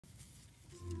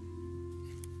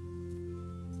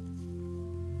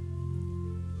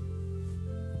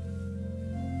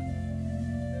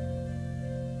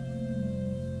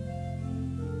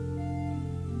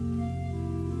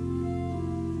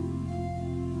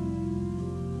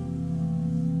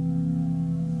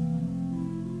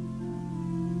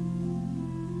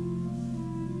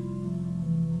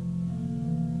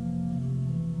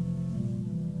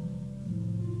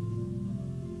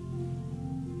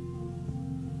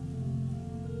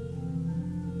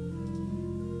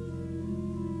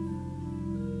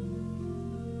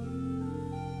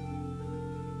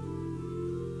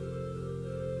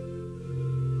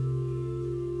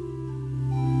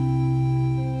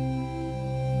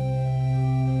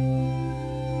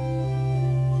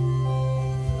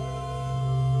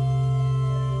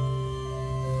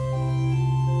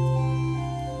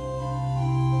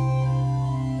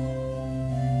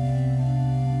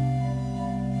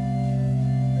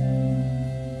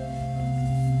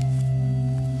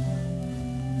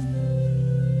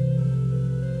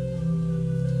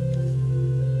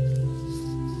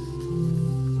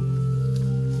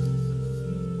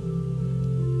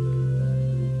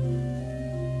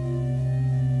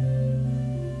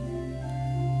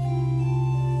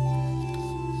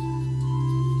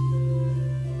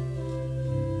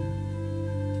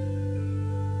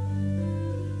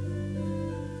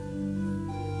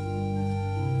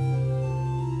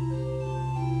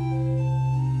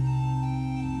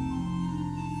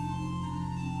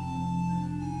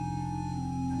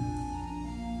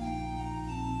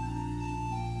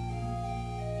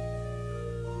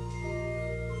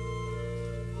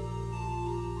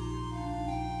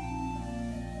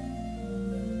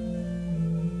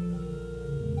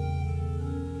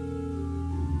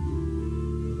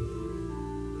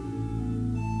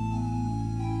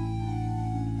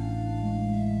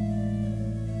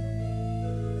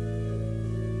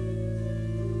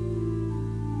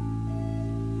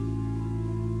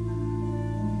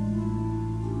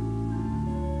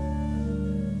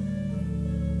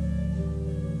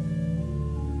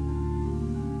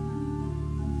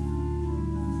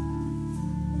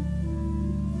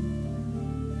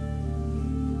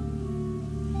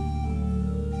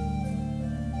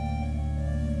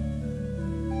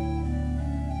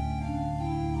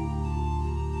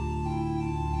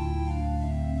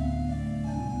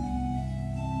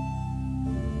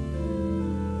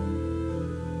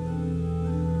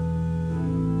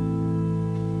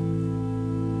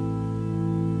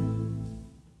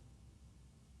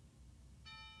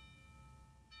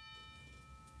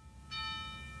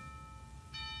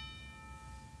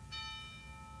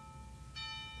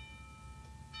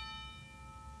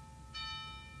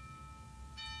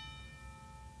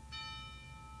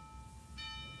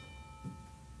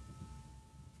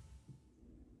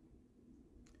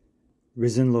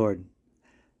Risen Lord,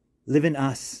 live in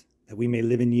us that we may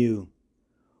live in you.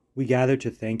 We gather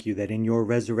to thank you that in your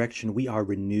resurrection we are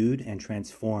renewed and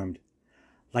transformed.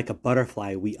 Like a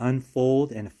butterfly, we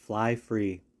unfold and fly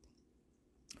free.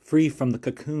 Free from the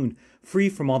cocoon, free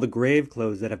from all the grave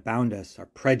clothes that have bound us, our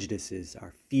prejudices,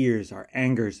 our fears, our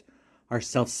angers, our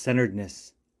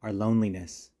self-centeredness, our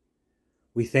loneliness.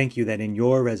 We thank you that in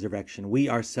your resurrection we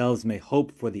ourselves may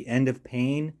hope for the end of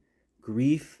pain,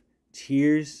 grief,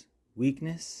 tears,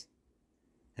 weakness,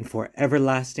 and for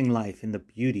everlasting life in the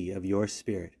beauty of your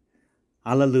Spirit.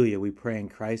 Alleluia, we pray in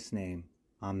Christ's name.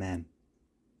 Amen.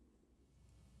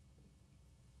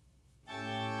 Thank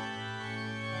you.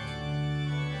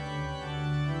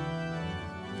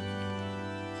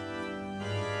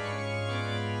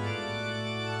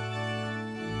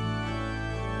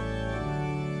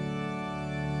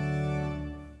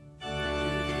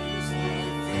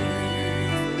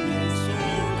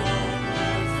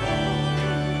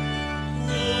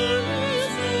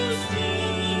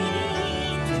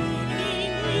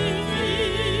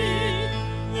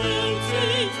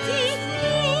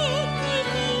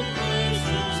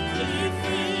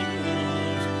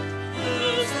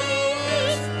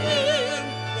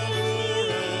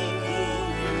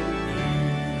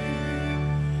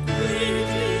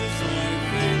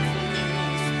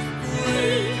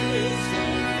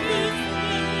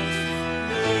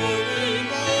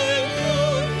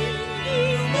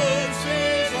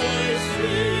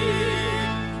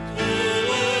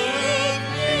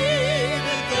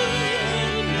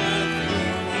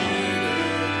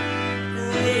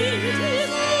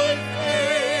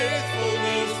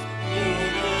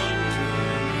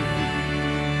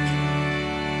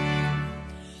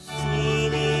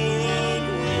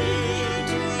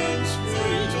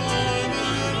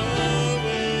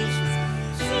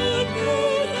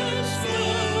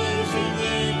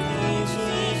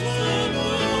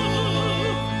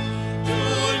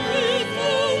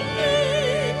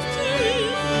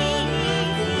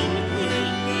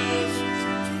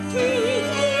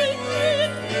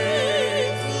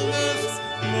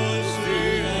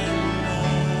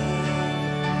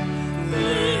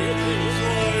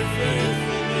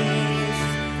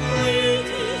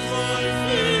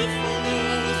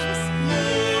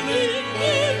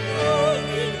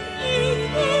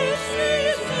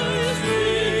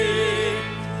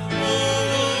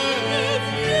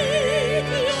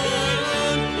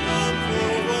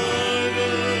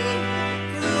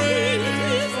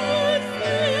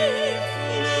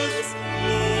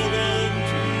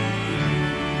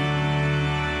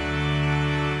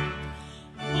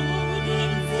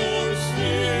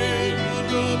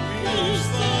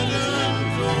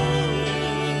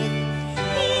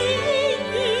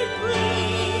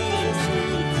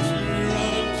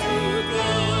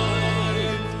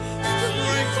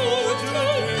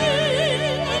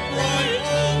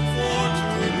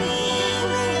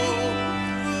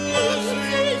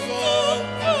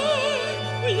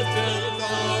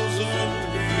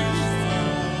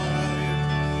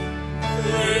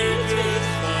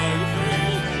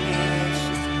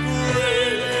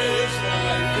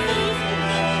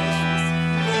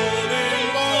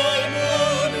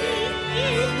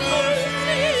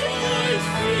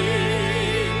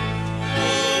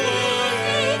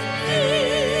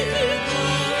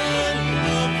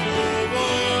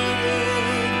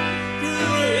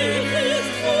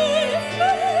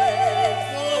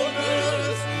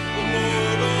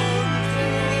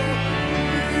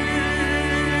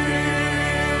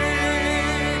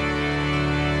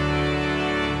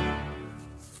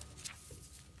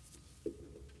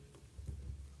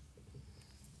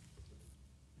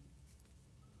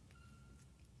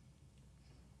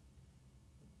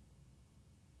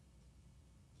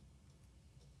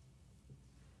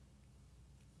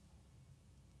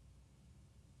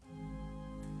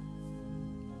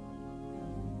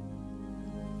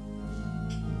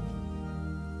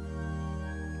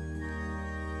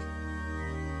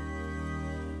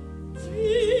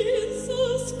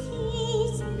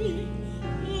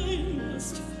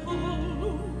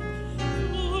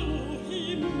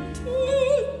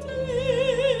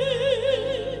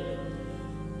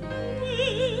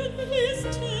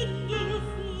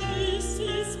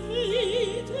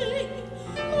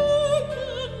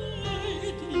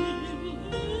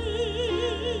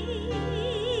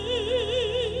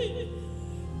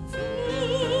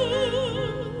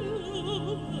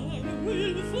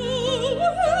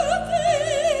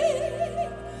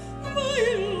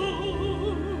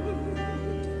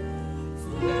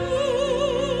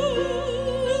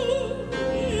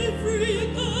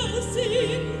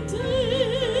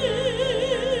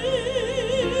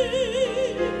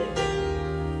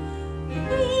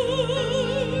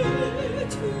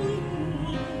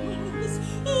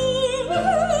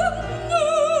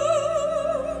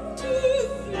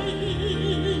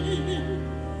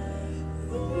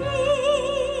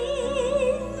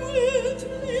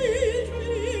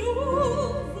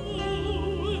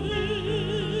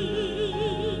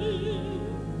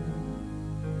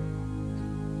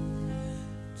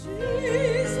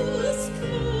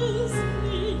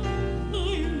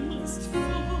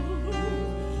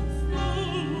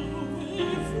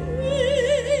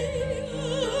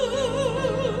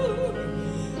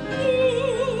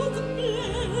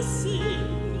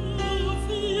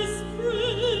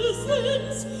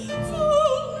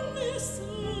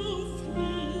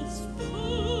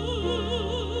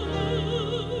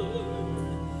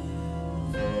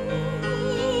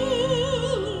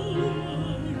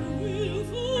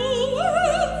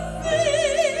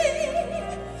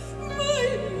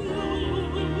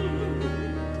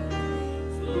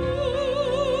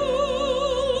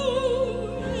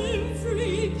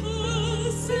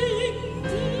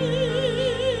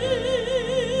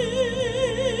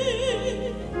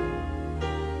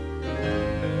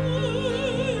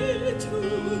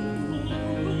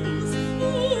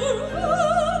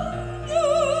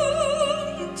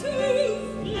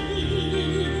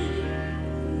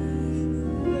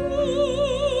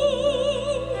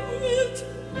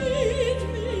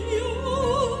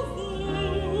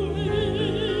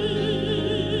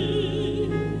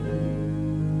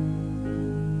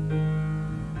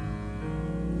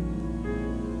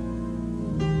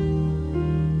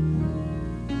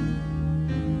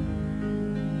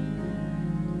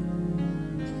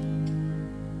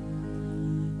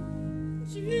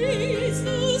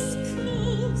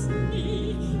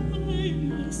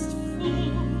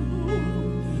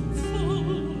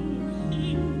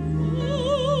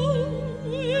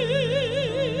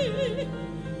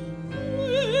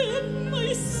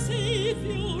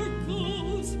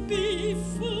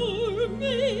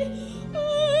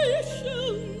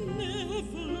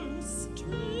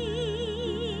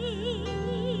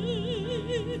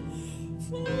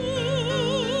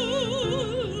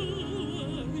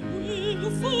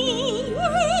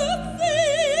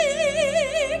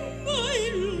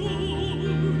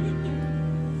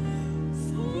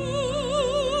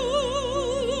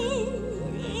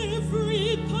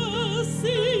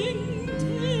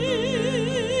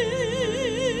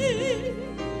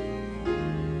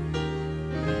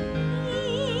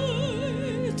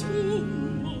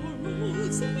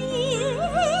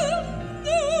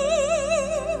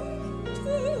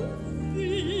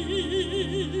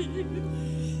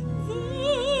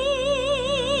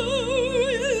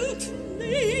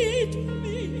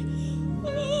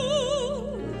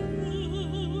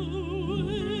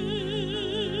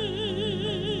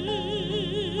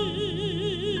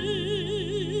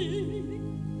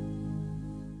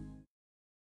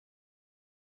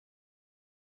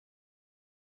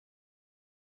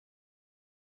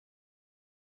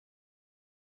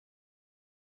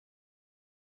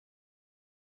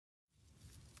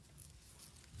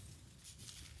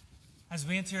 As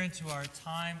we enter into our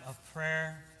time of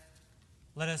prayer,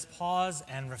 let us pause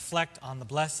and reflect on the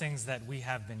blessings that we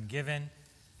have been given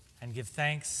and give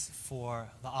thanks for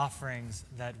the offerings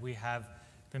that we have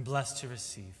been blessed to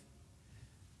receive.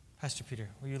 Pastor Peter,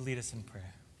 will you lead us in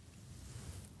prayer?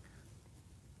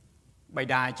 បិ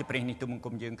តាជាព្រះនិទុមង្គ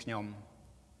មយើងខ្ញុំ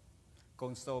កូ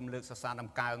នសូមលើកសរសើរដំ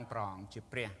កើងព្រះអង្គជា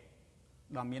ព្រះ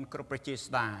ដ៏មានគ្រប់ព្រះជា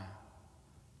ស្ដា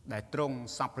ដែលទ្រង់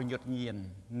សពប្រយុទ្ធញាណ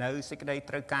នៅសេចក្តី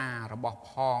ត្រូវការរបស់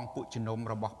ផងពួកជំនុំ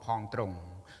របស់ផងទ្រង់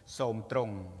សូមទ្រ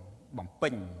ង់បំពេ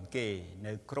ញគេ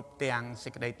នៅគ្រប់ទាំងសេ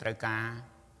ចក្តីត្រូវការ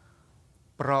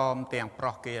ព្រមទាំងប្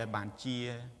រោះគេឲ្យបានជា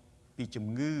ពីជំ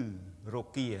ងឺរោ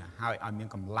គាហើយឲ្យមាន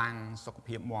កម្លាំងសុខ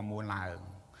ភាពមាំមួនឡើង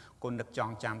គុណនឹកចង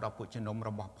ចាំដល់ពួកជំនុំរ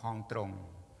បស់ផងទ្រង់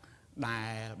ដែ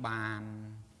លបាន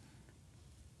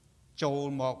ចូល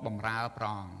មកបម្រើព្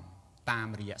រះអង្គតាម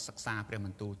រយៈសិក្សាព្រះប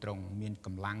ន្ទូលទ្រង់មានក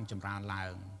ម្លាំងចម្រើនឡើ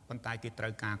ងប៉ុន្តែគេត្រូ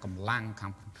វការកម្លាំង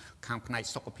ខាងផ្នែក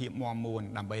សុខភាពមាំមួន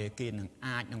ដើម្បីឲ្យគេនឹង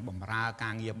អាចនឹងបម្រើកា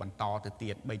រងារបន្តទៅ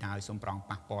ទៀតបីដោយសូមប្រង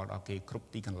ប៉ះពាល់ដល់គេគ្រប់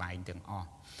ទីកន្លែងទាំងអស់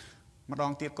ម្ដ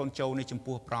ងទៀតកូនចូលនេះចំ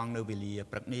ពោះប្រងនៅវេលា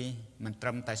ព្រឹកនេះមិនត្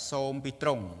រឹមតែសូមពីទ្រ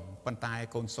ង់ប៉ុន្តែ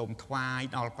កូនសូមថ្វាយ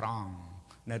ដល់ព្រះអង្គ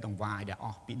នៅដង្វាយដែលអ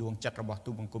ស់ពីដួងចិត្តរបស់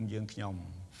ទូបង្គំយើងខ្ញុំ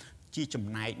ជាចំ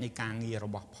ណែកនៃការងាររ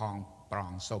បស់ផងព្រះ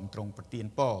អង្គសូមទ្រង់ប្រទាន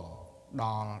ពរដ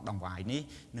ល់ដង្វាយនេះ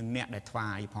និងអ្នកដែលថ្វា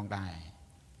យផងដែរ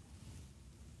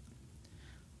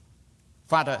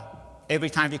Father,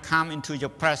 every time we come into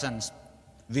your presence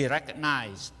we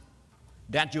recognize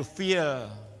that you fill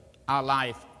our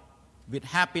life with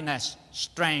happiness,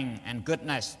 strength and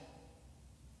goodness.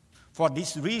 For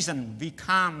this reason we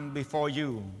come before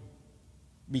you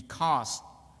because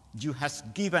you have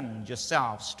given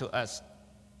yourselves to us.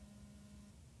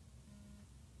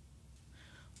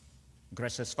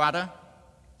 Gracious Father,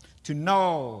 to know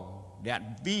that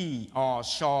we are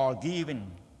shall giving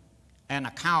an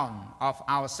account of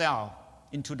ourselves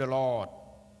into the Lord,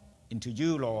 into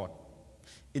you, Lord.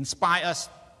 Inspire us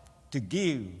to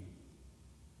give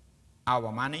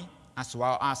our money as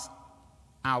well as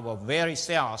our very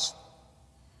selves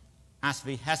as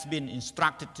we have been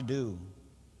instructed to do.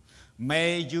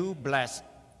 May you bless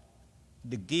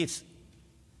the gifts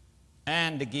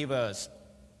and the givers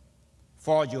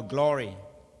for your glory.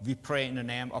 We pray in the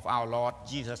name of our Lord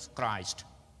Jesus Christ.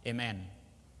 Amen.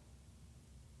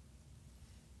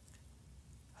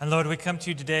 And Lord, we come to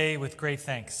you today with great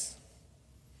thanks.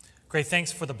 Great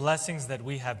thanks for the blessings that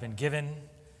we have been given.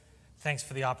 Thanks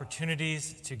for the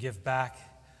opportunities to give back.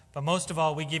 But most of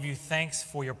all, we give you thanks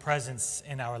for your presence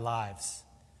in our lives.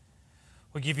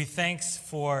 We give you thanks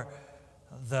for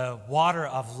the water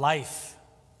of life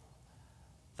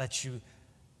that you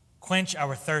quench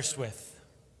our thirst with.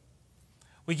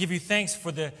 We give you thanks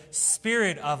for the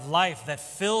spirit of life that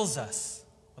fills us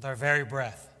with our very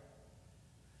breath.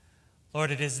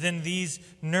 Lord, it is in these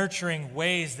nurturing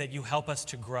ways that you help us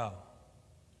to grow.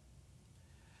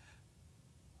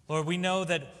 Lord, we know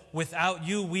that without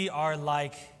you, we are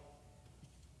like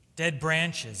dead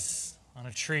branches on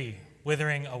a tree,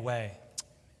 withering away.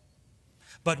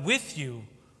 But with you,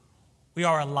 we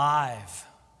are alive.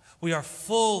 We are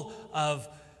full of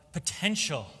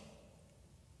potential.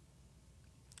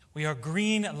 We are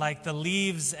green like the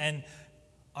leaves and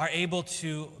are able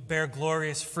to bear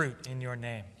glorious fruit in your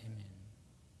name. Amen.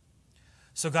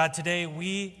 So God, today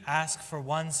we ask for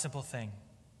one simple thing.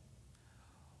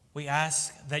 We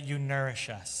ask that you nourish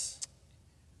us.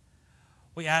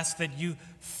 We ask that you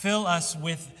fill us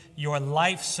with your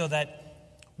life so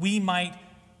that we might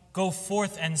go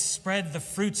forth and spread the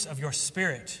fruits of your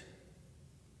Spirit.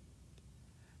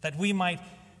 That we might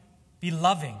be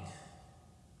loving,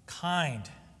 kind,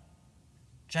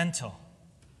 gentle,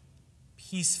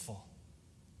 peaceful.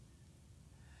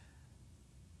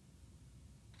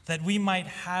 That we might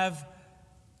have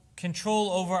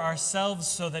control over ourselves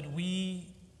so that we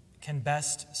can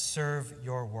best serve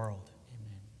your world.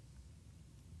 Amen.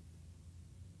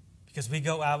 Because we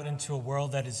go out into a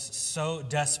world that is so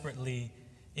desperately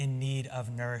in need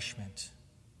of nourishment,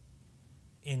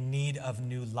 in need of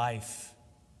new life,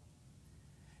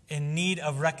 in need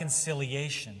of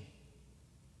reconciliation,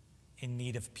 in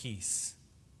need of peace.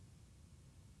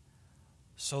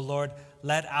 So, Lord,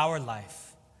 let our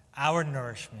life, our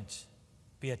nourishment,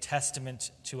 be a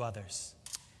testament to others.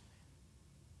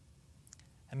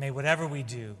 And may whatever we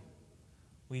do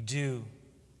in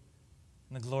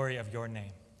the glory of your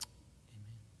name.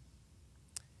 Amen.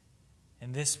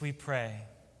 In this we pray,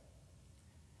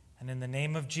 and in the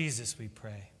name of Jesus we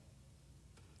pray.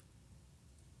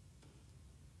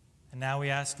 And now we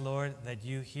ask, Lord, that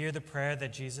you hear the prayer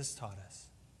that Jesus taught us.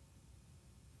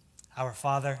 Our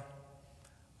Father,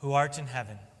 who art in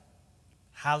heaven,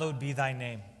 hallowed be thy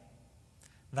name.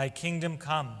 Thy kingdom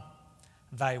come,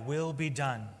 thy will be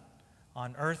done,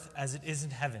 on earth as it is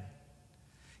in heaven.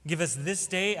 Give us this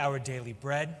day our daily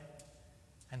bread,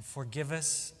 and forgive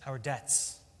us our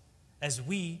debts, as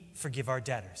we forgive our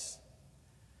debtors.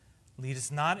 Lead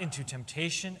us not into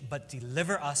temptation, but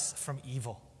deliver us from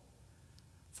evil.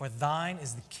 For thine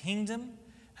is the kingdom,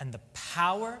 and the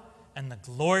power, and the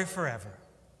glory forever.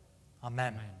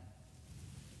 Amen. Amen.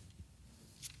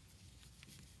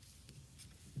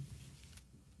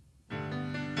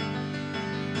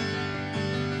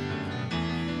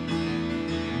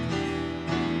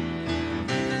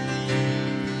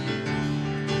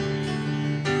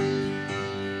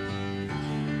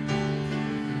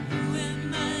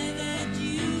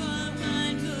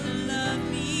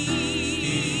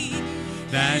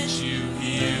 That you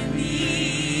hear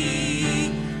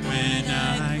me when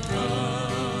I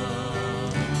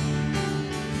call.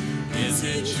 Is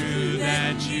it true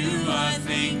that you are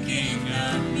thinking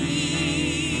of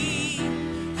me?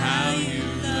 How you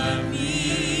love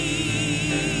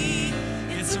me?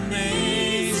 It's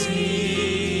amazing.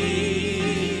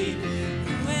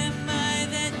 Who am I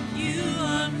that you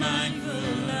are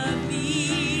mindful of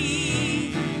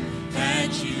me?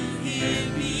 That you hear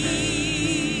me?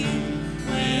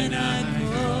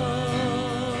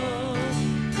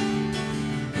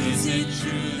 Is it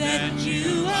true that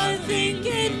you are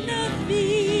thinking of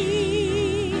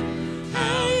me?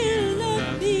 How you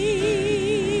love me?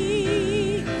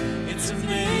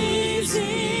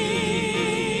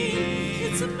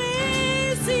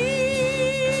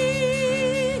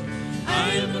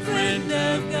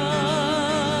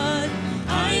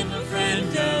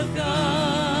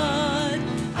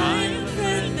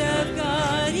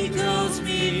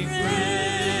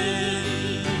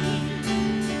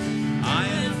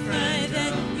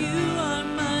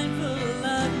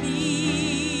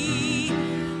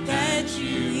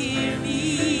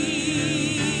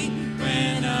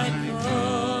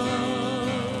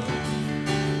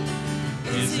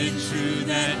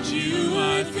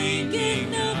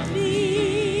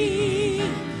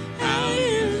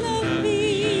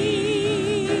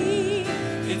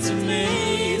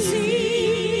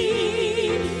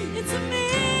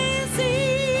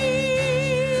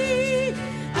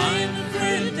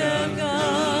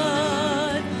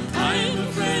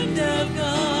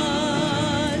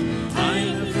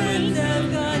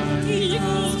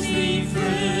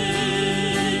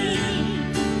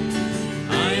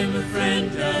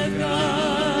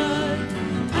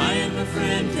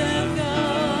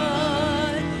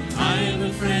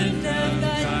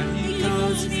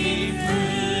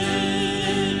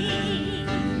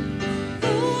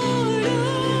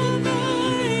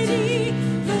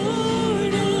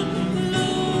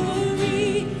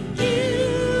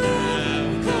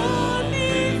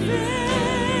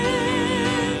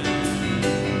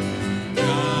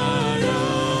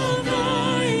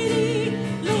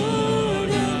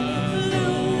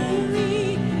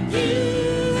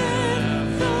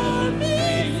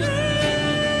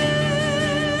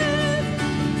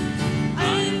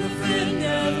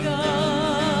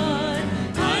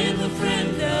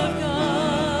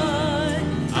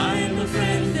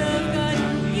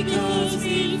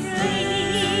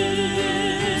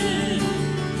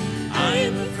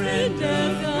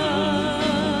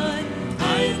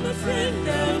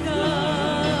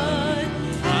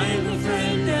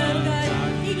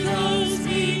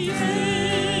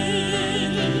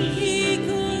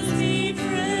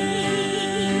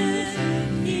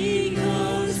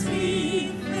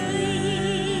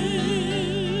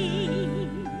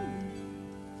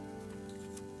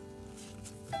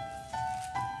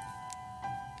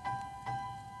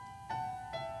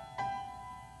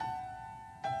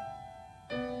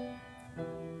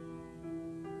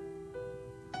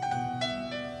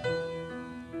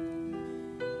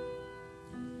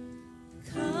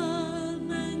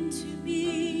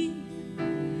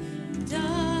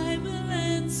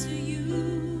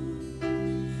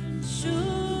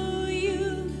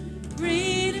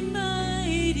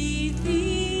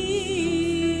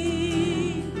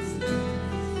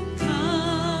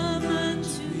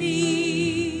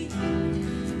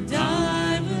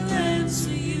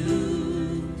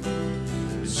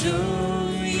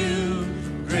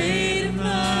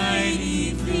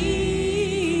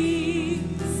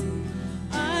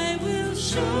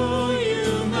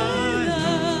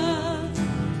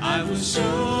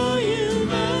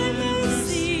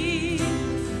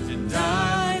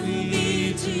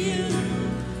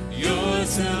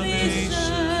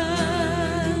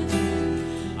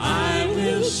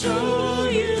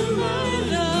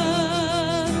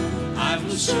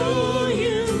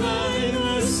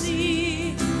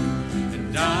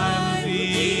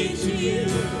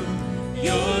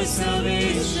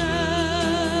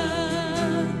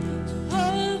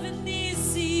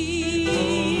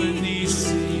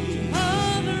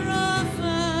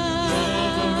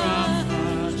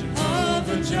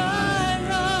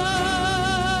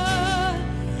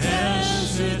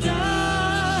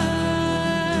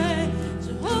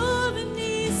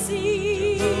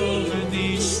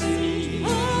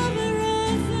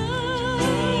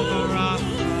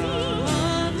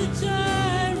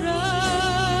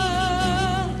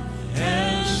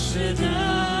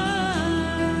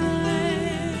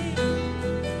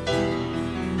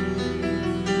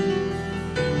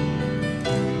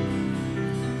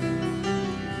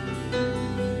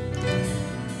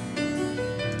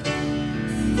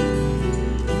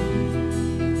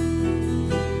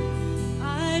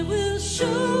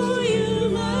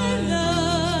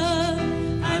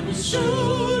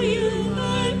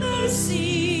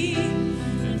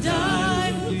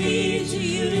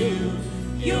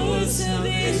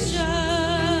 salvation.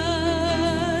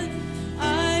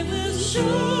 I will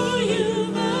show you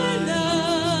my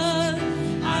love.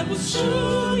 I will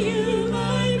show you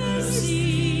my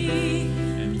mercy,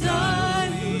 and I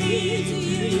will lead to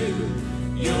you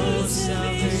your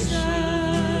salvation.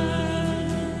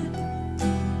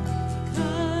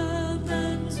 Come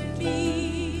unto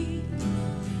me,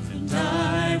 and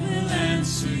I will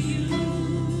answer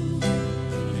you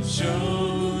and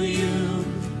show you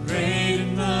great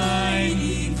and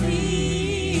mighty things.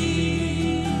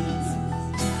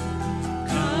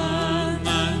 Come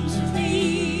unto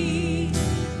me,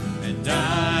 and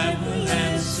I will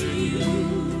answer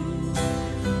you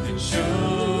and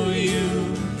show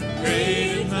you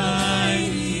great and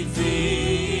mighty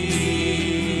things.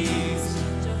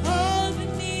 Jehovah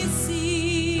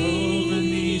Nissi, Jehovah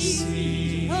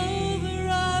Nissi, Jehovah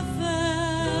Rapha,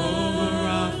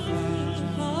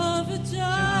 Jehovah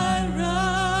Jireh,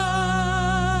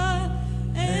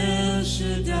 El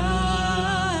Shaddai.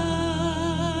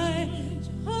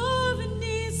 Jehovah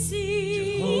Nissi,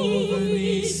 Jehovah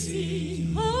Nissi,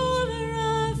 Jehovah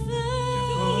Rapha,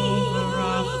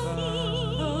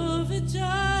 Jehovah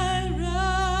Jireh,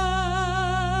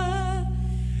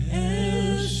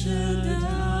 El Shaddai.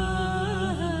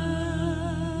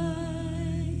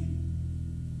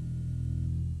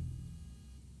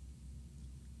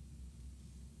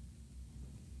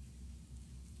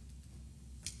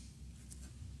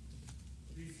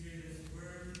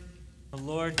 The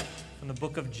Lord from the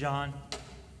book of John,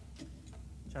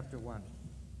 chapter 1.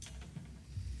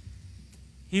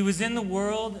 He was in the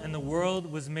world, and the world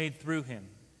was made through him,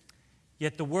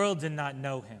 yet the world did not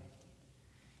know him.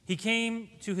 He came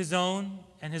to his own,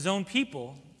 and his own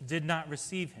people did not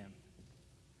receive him.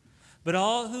 But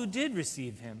all who did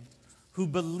receive him, who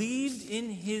believed in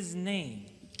his name,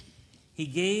 he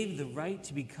gave the right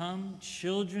to become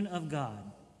children of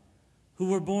God, who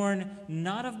were born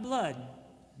not of blood,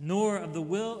 nor of the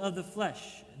will of the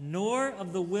flesh, nor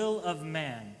of the will of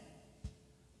man,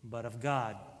 but of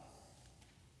God.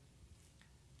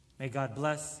 May God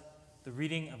bless the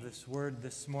reading of this word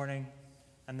this morning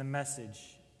and the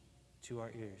message to our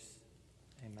ears.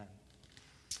 Amen.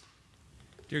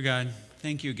 Dear God,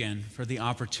 thank you again for the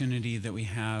opportunity that we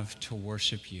have to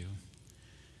worship you.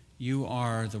 You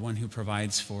are the one who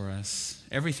provides for us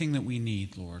everything that we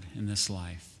need, Lord, in this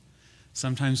life.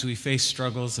 Sometimes we face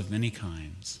struggles of many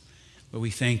kinds, but we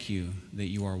thank you that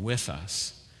you are with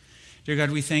us. Dear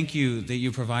God, we thank you that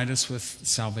you provide us with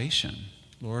salvation,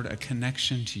 Lord, a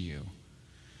connection to you.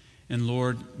 And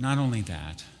Lord, not only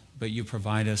that, but you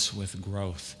provide us with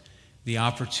growth, the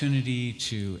opportunity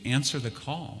to answer the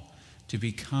call to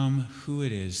become who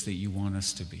it is that you want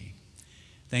us to be.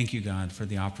 Thank you, God, for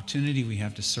the opportunity we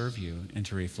have to serve you and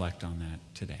to reflect on that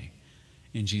today.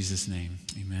 In Jesus' name,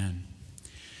 amen.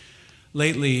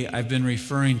 Lately, I've been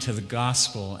referring to the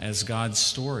gospel as God's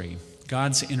story,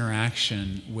 God's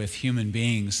interaction with human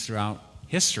beings throughout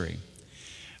history.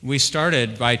 We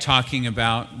started by talking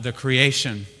about the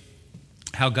creation,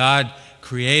 how God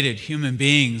created human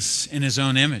beings in his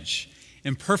own image,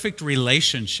 in perfect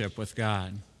relationship with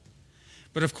God.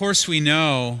 But of course, we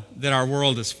know that our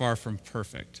world is far from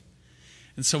perfect.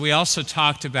 And so we also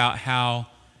talked about how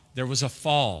there was a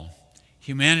fall.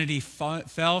 Humanity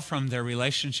fell from their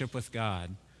relationship with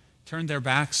God, turned their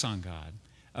backs on God,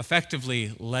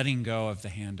 effectively letting go of the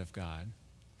hand of God.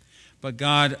 But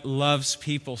God loves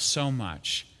people so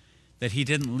much that he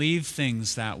didn't leave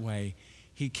things that way.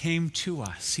 He came to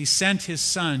us. He sent his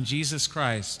Son, Jesus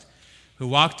Christ, who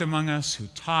walked among us, who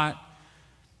taught,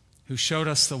 who showed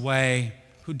us the way,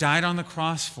 who died on the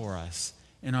cross for us,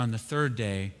 and on the third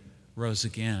day rose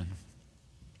again.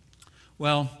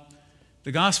 Well,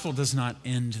 the gospel does not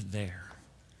end there.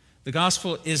 The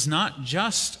gospel is not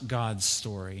just God's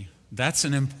story. That's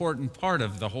an important part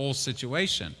of the whole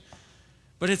situation.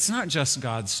 But it's not just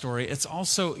God's story, it's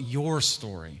also your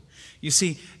story. You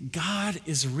see, God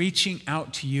is reaching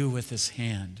out to you with his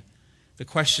hand. The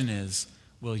question is,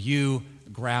 will you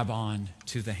grab on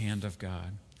to the hand of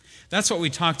God? That's what we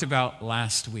talked about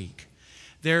last week.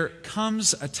 There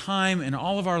comes a time in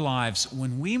all of our lives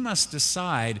when we must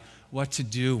decide what to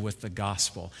do with the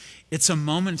gospel. It's a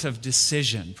moment of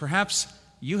decision. Perhaps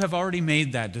you have already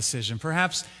made that decision.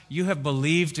 Perhaps you have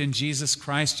believed in Jesus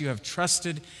Christ. You have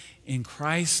trusted in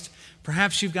Christ.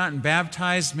 Perhaps you've gotten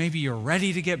baptized. Maybe you're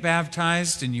ready to get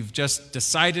baptized and you've just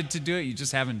decided to do it. You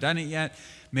just haven't done it yet.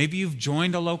 Maybe you've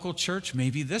joined a local church,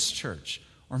 maybe this church,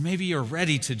 or maybe you're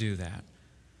ready to do that.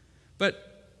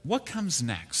 But what comes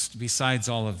next besides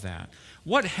all of that?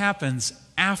 What happens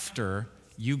after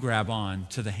you grab on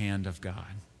to the hand of God?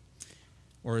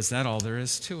 Or is that all there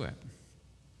is to it?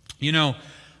 You know,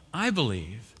 I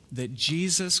believe that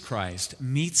Jesus Christ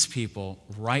meets people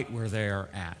right where they are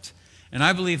at. And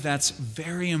I believe that's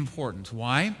very important.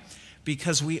 Why?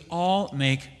 Because we all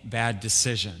make bad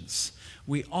decisions.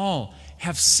 We all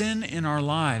have sin in our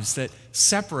lives that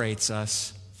separates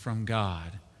us from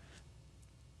God.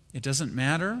 It doesn't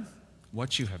matter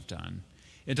what you have done.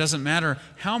 It doesn't matter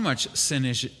how much sin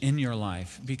is in your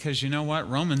life, because you know what?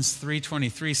 Romans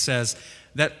 3:23 says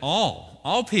that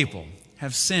all people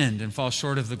have sinned and fall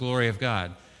short of the glory of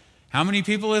God. How many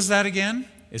people is that again?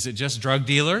 Is it just drug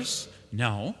dealers?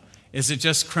 No. Is it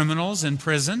just criminals in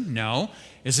prison? No.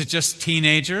 Is it just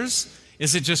teenagers?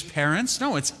 Is it just parents?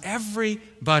 No, it's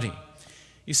everybody.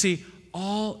 You see,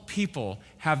 all people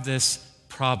have this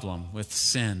problem with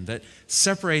sin that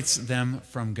separates them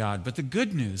from God. But the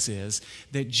good news is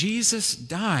that Jesus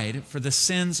died for the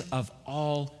sins of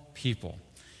all people.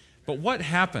 But what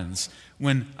happens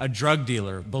when a drug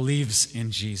dealer believes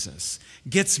in Jesus,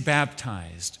 gets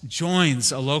baptized,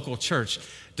 joins a local church?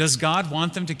 Does God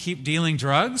want them to keep dealing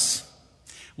drugs?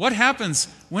 What happens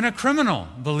when a criminal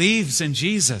believes in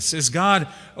Jesus? Is God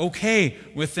okay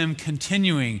with them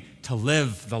continuing to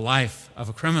live the life of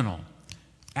a criminal?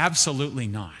 Absolutely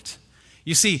not.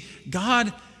 You see,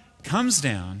 God comes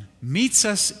down, meets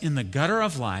us in the gutter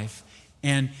of life,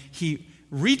 and He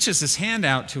reaches His hand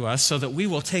out to us so that we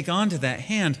will take on to that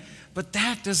hand, but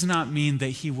that does not mean that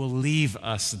He will leave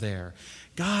us there.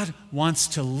 God wants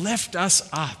to lift us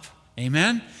up.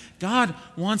 Amen? God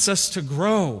wants us to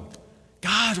grow.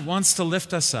 God wants to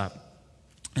lift us up.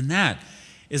 And that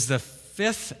is the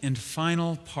fifth and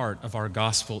final part of our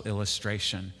gospel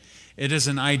illustration. It is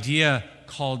an idea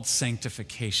called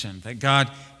sanctification, that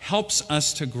God helps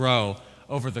us to grow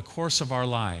over the course of our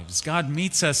lives. God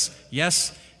meets us,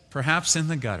 yes, perhaps in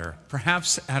the gutter,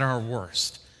 perhaps at our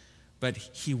worst, but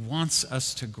He wants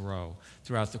us to grow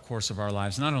throughout the course of our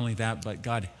lives. Not only that, but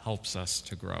God helps us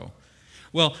to grow.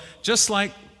 Well, just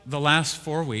like the last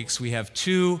 4 weeks, we have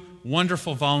two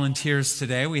wonderful volunteers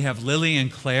today. We have Lily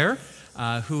and Claire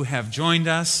who have joined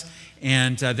us,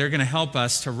 and they're going to help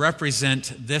us to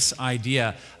represent this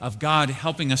idea of God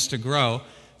helping us to grow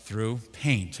through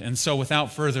paint. And so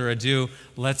without further ado,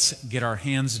 let's get our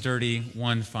hands dirty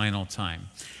one final time.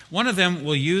 One of them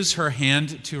will use her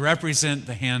hand to represent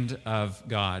the hand of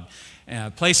God,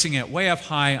 placing it way up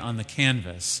high on the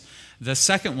canvas. The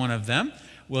second one of them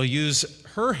will use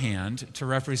her hand to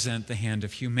represent the hand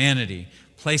of humanity,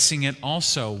 placing it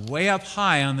also way up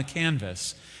high on the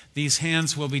canvas. These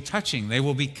hands will be touching. They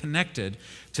will be connected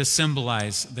to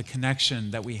symbolize the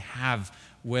connection that we have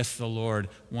with the Lord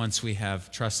once we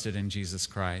have trusted in Jesus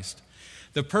Christ.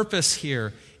 The purpose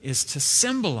here is to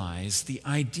symbolize the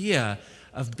idea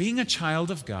of being a child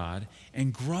of God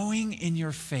and growing in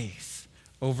your faith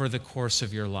over the course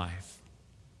of your life.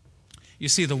 You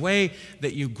see, the way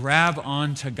that you grab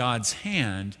onto God's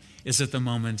hand is at the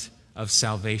moment of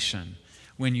salvation,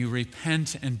 when you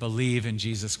repent and believe in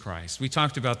Jesus Christ. We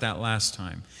talked about that last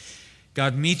time.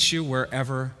 God meets you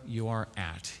wherever you are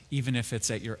at, even if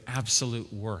it's at your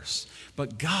absolute worst.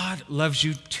 But God loves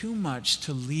you too much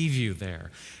to leave you there.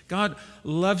 God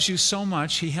loves you so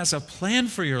much, He has a plan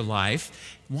for your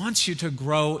life, wants you to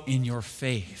grow in your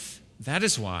faith. That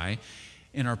is why,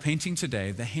 in our painting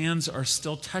today, the hands are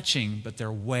still touching, but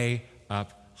they're way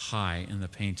up high in the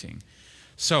painting.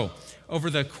 So, over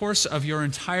the course of your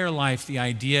entire life, the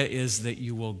idea is that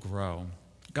you will grow.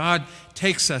 God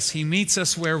takes us, He meets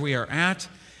us where we are at,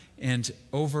 and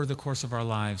over the course of our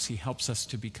lives, He helps us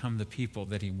to become the people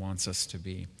that He wants us to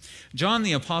be. John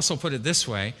the Apostle put it this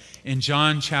way in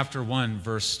John chapter 1,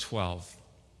 verse 12.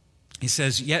 He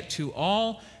says, "Yet to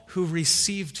all who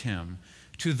received Him,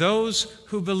 to those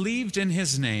who believed in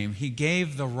His name, He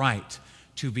gave the right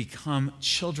to become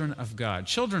children of God."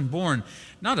 Children born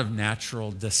not of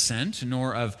natural descent,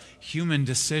 nor of human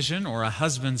decision or a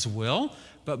husband's will,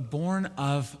 but born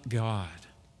of God.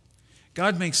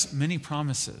 God makes many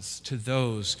promises to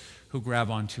those who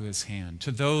grab onto His hand,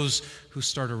 to those who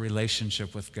start a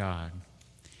relationship with God.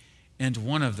 And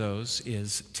one of those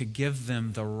is to give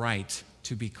them the right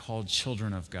to be called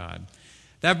children of God.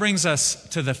 That brings us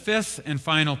to the fifth and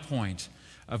final point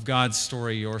of God's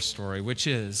story, your story, which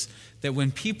is that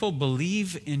when people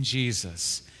believe in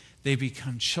Jesus, they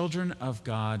become children of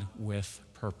God with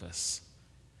purpose.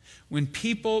 When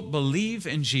people believe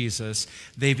in Jesus,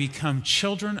 they become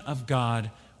children of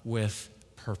God with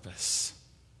purpose.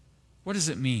 What does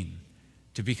it mean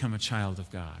to become a child of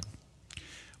God?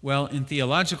 Well, in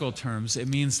theological terms, it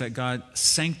means that God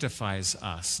sanctifies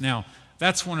us. Now,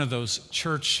 that's one of those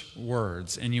church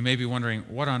words, and you may be wondering,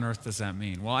 what on earth does that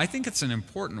mean? Well, I think it's an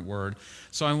important word,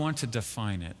 so I want to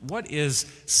define it. What is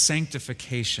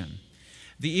sanctification?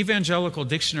 The Evangelical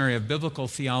Dictionary of Biblical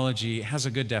Theology has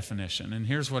a good definition, and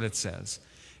here's what it says.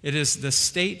 It is the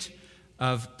state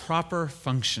of proper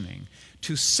functioning.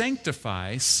 To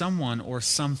sanctify someone or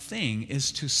something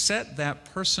is to set that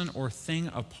person or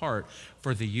thing apart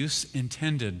for the use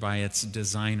intended by its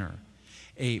designer.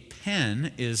 A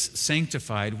pen is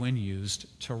sanctified when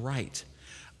used to write.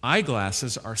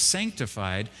 Eyeglasses are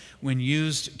sanctified when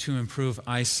used to improve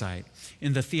eyesight.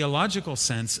 In the theological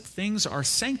sense, things are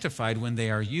sanctified when they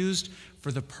are used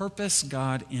for the purpose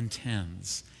God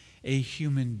intends. A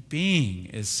human being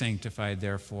is sanctified,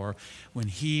 therefore, when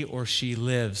he or she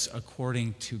lives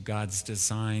according to God's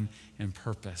design and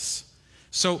purpose.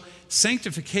 So,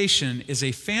 sanctification is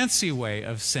a fancy way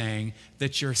of saying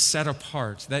that you're set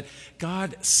apart, that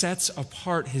God sets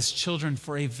apart his children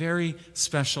for a very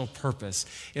special purpose.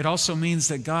 It also means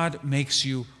that God makes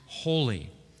you holy.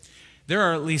 There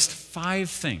are at least 5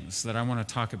 things that I want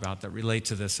to talk about that relate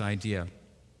to this idea.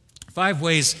 5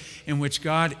 ways in which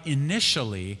God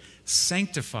initially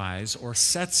sanctifies or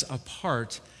sets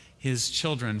apart his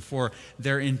children for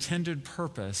their intended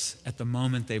purpose at the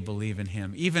moment they believe in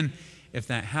him, even if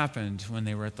that happened when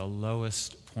they were at the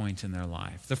lowest point in their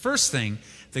life. The first thing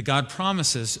that God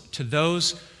promises to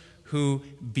those who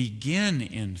begin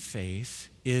in faith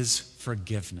is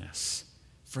forgiveness.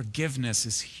 Forgiveness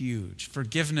is huge.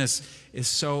 Forgiveness is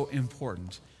so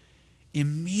important.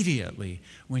 Immediately,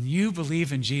 when you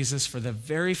believe in Jesus for the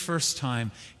very first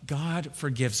time, God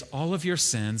forgives all of your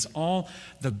sins, all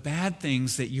the bad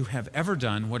things that you have ever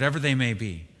done, whatever they may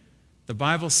be. The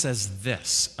Bible says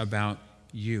this about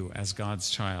you as God's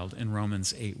child in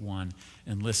Romans 8:1.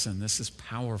 And listen, this is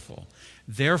powerful.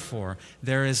 Therefore,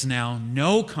 there is now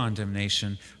no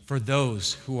condemnation for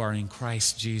those who are in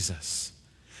Christ Jesus.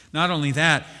 Not only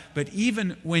that, but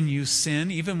even when you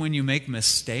sin, even when you make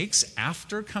mistakes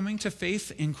after coming to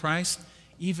faith in Christ,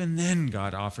 even then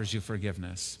God offers you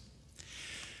forgiveness.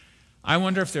 I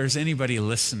wonder if there's anybody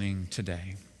listening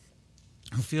today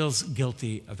who feels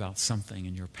guilty about something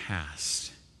in your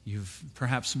past. You've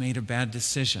perhaps made a bad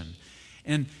decision,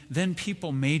 and then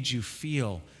people made you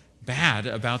feel bad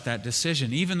about that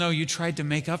decision, even though you tried to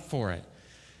make up for it.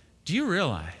 Do you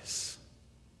realize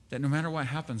that no matter what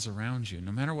happens around you,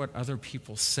 no matter what other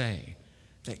people say,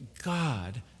 that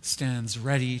God stands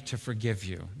ready to forgive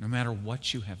you, no matter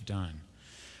what you have done?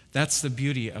 That's the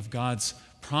beauty of God's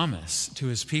promise to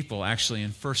his people, actually in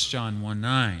 1 John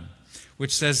 1:9,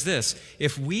 which says this: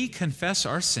 if we confess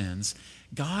our sins,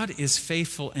 God is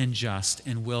faithful and just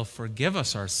and will forgive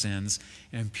us our sins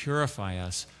and purify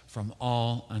us from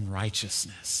all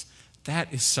unrighteousness.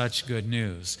 That is such good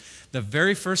news. The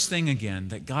very first thing, again,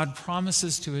 that God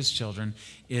promises to his children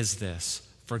is this: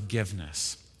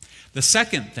 forgiveness. The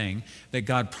second thing that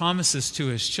God promises to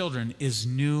his children is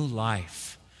new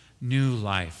life. New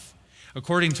life.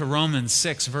 According to Romans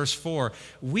 6, verse 4,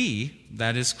 we,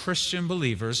 that is Christian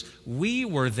believers, we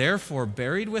were therefore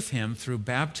buried with him through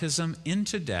baptism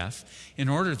into death, in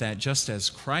order that just as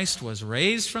Christ was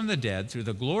raised from the dead through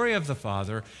the glory of the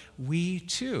Father, we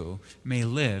too may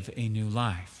live a new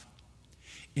life.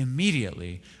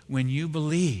 Immediately, when you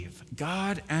believe,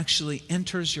 God actually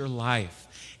enters your life,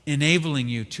 enabling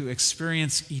you to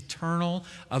experience eternal,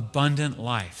 abundant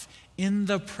life in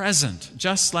the present,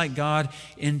 just like God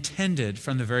intended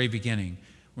from the very beginning,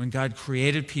 when God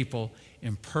created people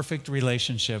in perfect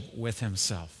relationship with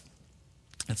himself.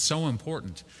 It's so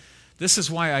important. This is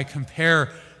why I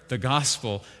compare the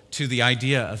gospel to the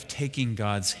idea of taking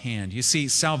God's hand. You see,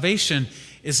 salvation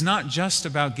is not just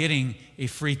about getting a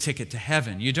free ticket to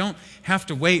heaven. You don't have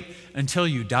to wait until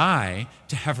you die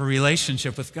to have a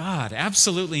relationship with God.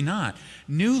 Absolutely not.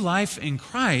 New life in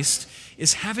Christ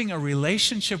is having a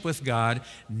relationship with God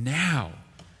now,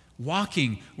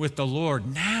 walking with the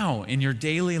Lord now in your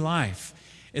daily life.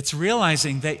 It's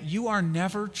realizing that you are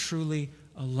never truly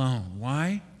alone.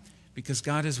 Why? Because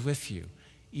God is with you,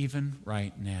 even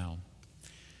right now.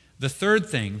 The third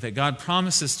thing that God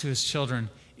promises to his children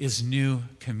is new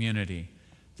community.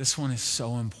 This one is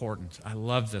so important. I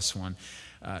love this one.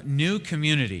 New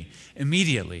community.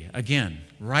 Immediately, again,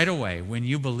 right away, when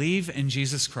you believe in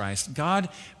Jesus Christ, God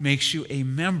makes you a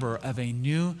member of a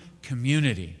new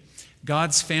community.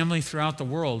 God's family throughout the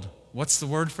world. What's the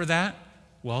word for that?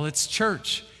 Well, it's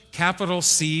church. Capital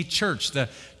C, church. The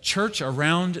church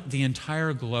around the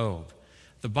entire globe.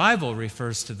 The Bible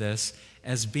refers to this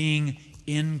as being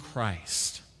in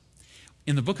Christ.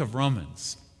 In the book of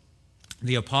Romans,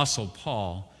 the Apostle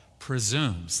Paul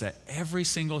presumes that every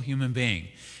single human being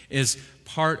is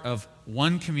part of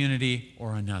one community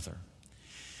or another.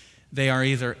 They are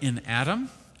either in Adam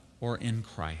or in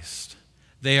Christ.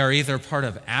 They are either part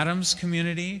of Adam's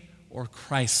community or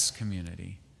Christ's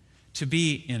community. To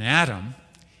be in Adam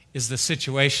is the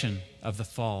situation of the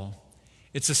fall.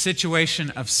 It's a situation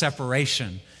of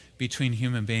separation between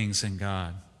human beings and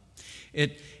God.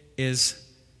 It is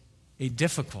a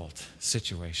difficult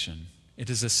situation. It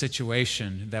is a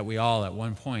situation that we all at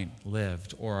one point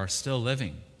lived or are still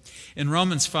living. In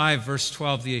Romans 5, verse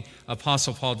 12, the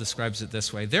Apostle Paul describes it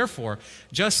this way: "Therefore,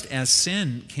 just as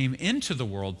sin came into the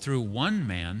world through one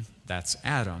man," that's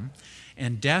Adam,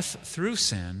 "and death through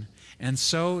sin, and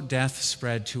so death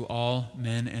spread to all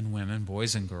men and women,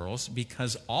 boys and girls,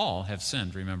 because all have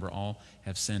sinned." Remember, all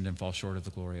have sinned and fall short of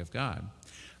the glory of God.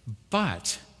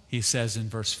 "But," he says in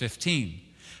verse 15,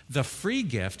 "the free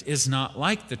gift is not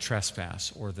like the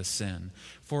trespass or the sin.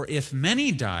 For if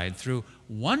many died through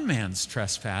one man's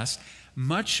trespass,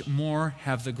 much more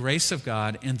have the grace of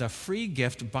God and the free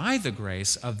gift by the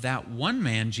grace of that one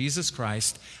man, Jesus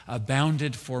Christ,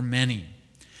 abounded for many."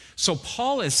 So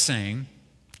Paul is saying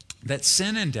that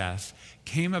sin and death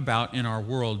came about in our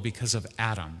world because of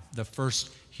Adam, the first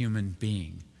human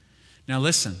being. Now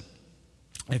listen,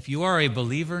 if you are a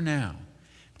believer now,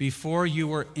 before you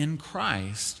were in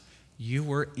Christ, you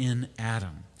were in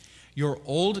Adam. Your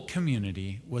old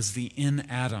community was the in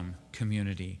Adam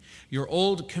community. Your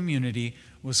old community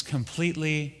was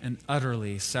completely and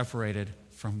utterly separated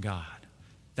from God.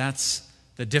 That's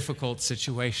the difficult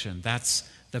situation. That's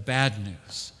the bad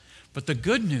news. But the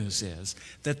good news is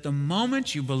that the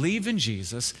moment you believe in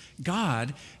Jesus,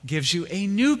 God gives you a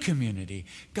new community.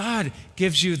 God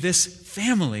gives you this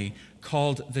family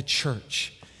called the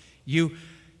church. You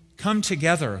come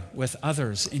together with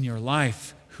others in your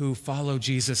life who follow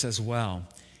Jesus as well.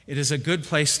 It is a good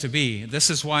place to be. This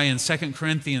is why in 2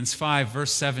 Corinthians 5,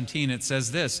 verse 17, it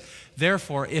says this: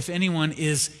 "Therefore, if anyone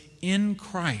is in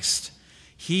Christ,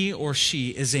 he or she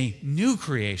is a new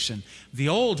creation. The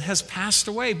old has passed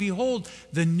away. Behold,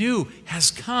 the new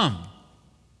has come."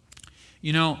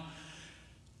 You know,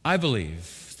 I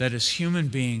believe that as human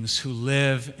beings who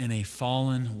live in a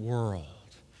fallen world,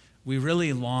 we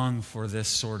really long for this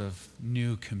sort of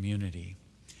new community.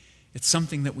 It's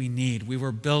something that we need. We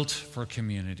were built for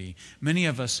community. Many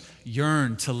of us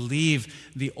yearn to leave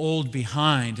the old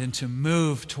behind and to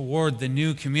move toward the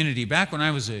new community. Back when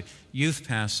I was a youth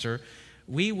pastor,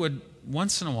 we would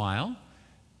once in a while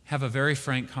have a very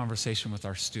frank conversation with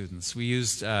our students. We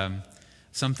used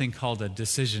something called a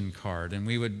decision card, and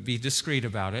we would be discreet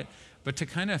about it, but to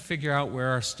kind of figure out where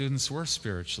our students were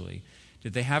spiritually.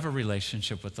 Did they have a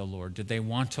relationship with the Lord? Did they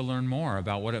want to learn more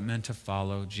about what it meant to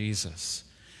follow Jesus?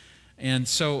 And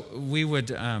so we would,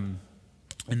 in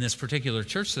this particular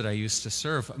church that I used to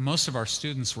serve, most of our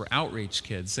students were outreach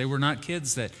kids. They were not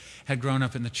kids that had grown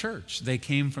up in the church. They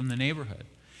came from the neighborhood.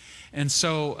 And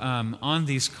so on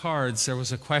these cards, there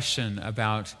was a question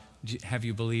about, have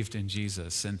you believed in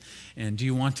Jesus? And do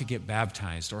you want to get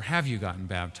baptized? Or have you gotten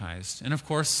baptized? And of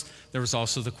course, there was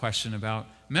also the question about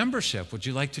membership. Would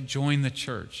you like to join the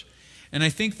church? And I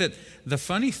think that the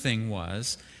funny thing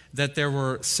was that there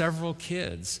were several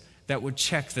kids that would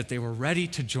check that they were ready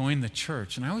to join the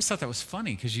church. And I always thought that was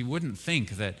funny, because you wouldn't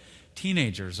think that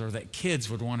teenagers or that kids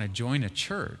would want to join a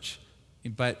church.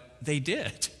 But they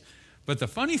did. But the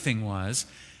funny thing was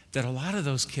that a lot of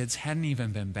those kids hadn't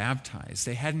even been baptized.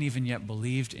 They hadn't even yet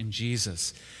believed in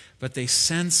Jesus. But they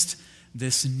sensed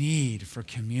this need for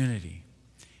community.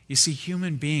 You see,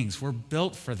 human beings, we're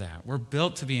built for that. We're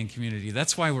built to be in community.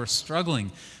 That's why we're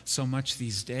struggling so much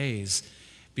these days,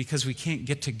 because we can't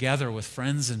get together with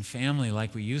friends and family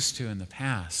like we used to in the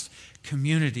past.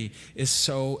 Community is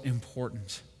so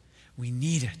important. We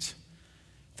need it.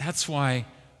 That's why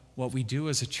what we do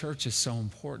as a church is so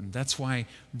important. That's why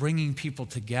bringing people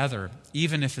together,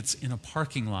 even if it's in a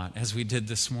parking lot, as we did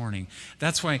this morning,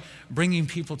 that's why bringing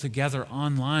people together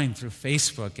online through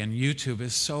Facebook and YouTube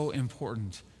is so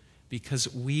important,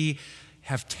 because we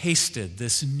have tasted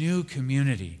this new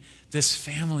community, this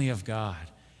family of God,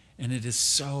 and it is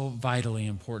so vitally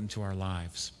important to our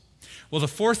lives. Well, the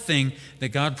fourth thing that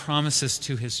God promises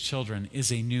to his children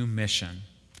is a new mission.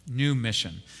 New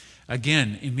mission.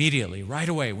 Again, immediately, right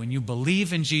away, when you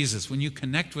believe in Jesus, when you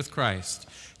connect with Christ,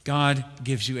 God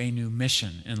gives you a new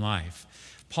mission in life.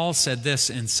 Paul said this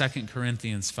in 2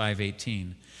 Corinthians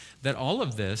 5:18, that all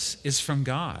of this is from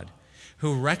God,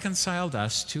 who reconciled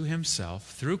us to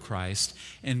himself through Christ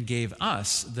and gave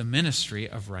us the ministry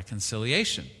of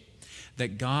reconciliation.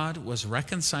 That God was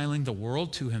reconciling the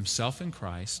world to himself in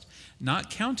Christ, not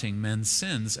counting men's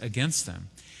sins against them.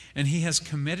 And he has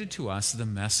committed to us the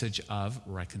message of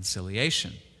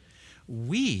reconciliation.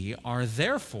 We are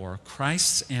therefore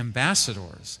Christ's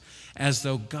ambassadors, as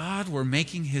though God were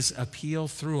making his appeal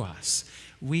through us.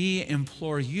 We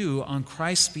implore you on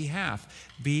Christ's behalf,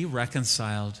 be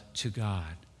reconciled to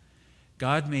God.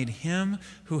 God made him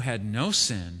who had no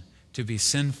sin to be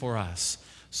sin for us,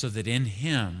 so that in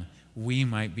him we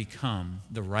might become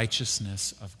the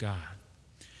righteousness of God.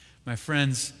 My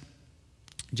friends,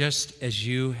 just as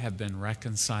you have been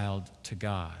reconciled to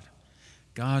God,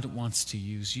 God wants to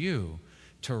use you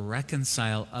to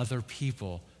reconcile other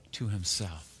people to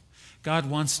himself. God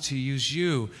wants to use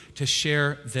you to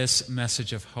share this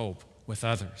message of hope with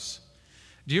others.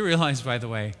 Do you realize, by the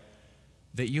way,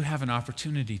 that you have an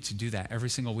opportunity to do that every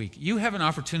single week? You have an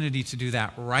opportunity to do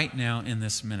that right now in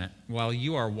this minute. While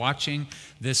you are watching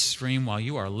this stream, while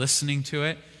you are listening to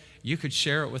it, you could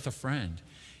share it with a friend.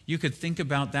 You could think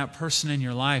about that person in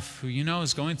your life who you know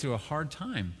is going through a hard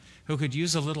time, who could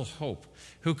use a little hope,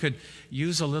 who could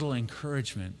use a little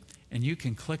encouragement, and you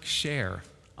can click share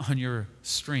on your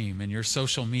stream and your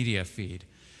social media feed.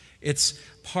 It's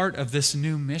part of this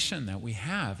new mission that we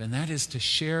have, and that is to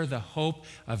share the hope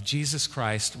of Jesus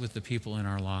Christ with the people in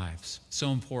our lives.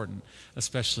 So important,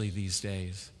 especially these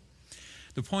days.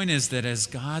 The point is that as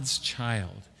God's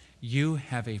child, you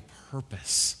have a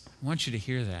purpose. I want you to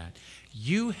hear that.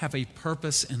 You have a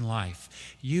purpose in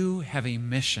life. You have a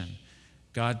mission.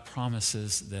 God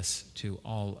promises this to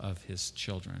all of his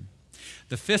children.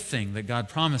 The fifth thing that God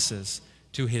promises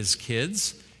to his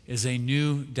kids is a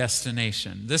new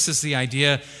destination. This is the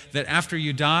idea that after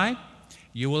you die,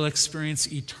 you will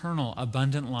experience eternal,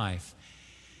 abundant life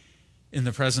in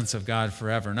the presence of God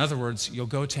forever. In other words, you'll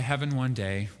go to heaven one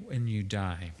day when you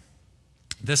die.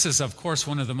 This is, of course,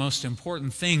 one of the most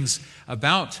important things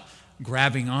about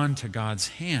grabbing onto God's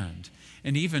hand.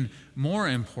 And even more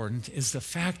important is the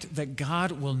fact that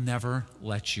God will never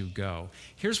let you go.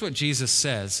 Here's what Jesus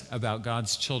says about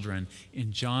God's children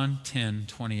in John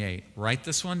 10:28. Write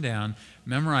this one down,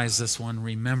 memorize this one,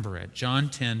 remember it. John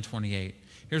 10:28.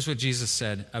 Here's what Jesus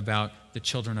said about the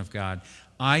children of God.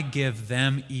 I give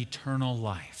them eternal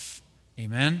life.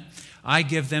 Amen? I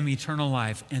give them eternal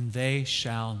life, and they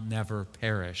shall never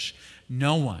perish.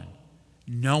 No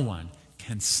one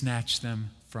can snatch them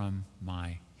from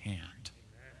my hand.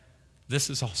 This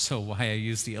is also why I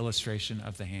use the illustration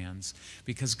of the hands,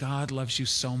 because God loves you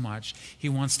so much. He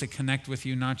wants to connect with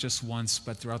you not just once,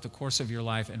 but throughout the course of your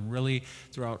life and really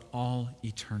throughout all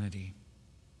eternity.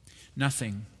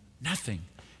 Nothing,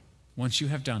 once you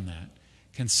have done that,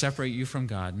 can separate you from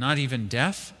God. Not even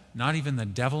death, not even the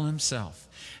devil himself.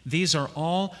 These are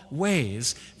all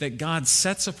ways that God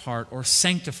sets apart or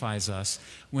sanctifies us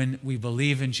when we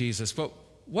believe in Jesus. But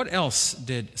what else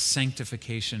did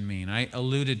sanctification mean? I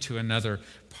alluded to another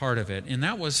part of it, and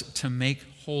that was to make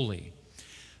holy.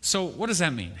 So what does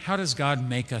that mean? How does God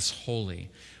make us holy?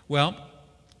 Well,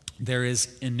 there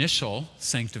is initial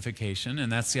sanctification, and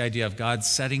that's the idea of God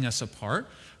setting us apart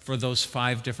for those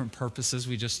 5 different purposes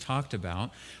we just talked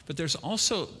about. But there's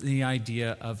also the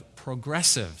idea of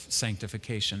progressive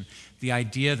sanctification, the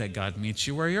idea that God meets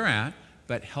you where you're at,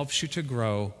 but helps you to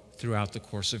grow throughout the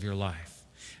course of your life.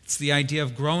 It's the idea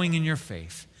of growing in your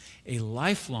faith, a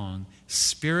lifelong,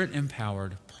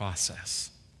 Spirit-empowered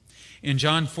process. In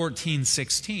John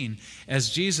 14:16, as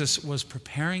Jesus was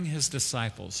preparing his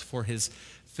disciples for his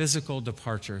physical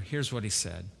departure, here's what he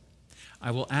said.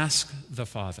 I will ask the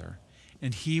Father,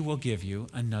 and he will give you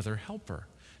another helper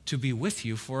to be with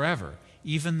you forever,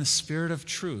 even the Spirit of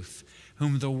truth,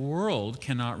 whom the world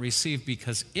cannot receive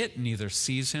because it neither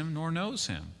sees him nor knows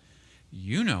him.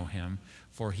 You know him,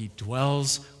 for he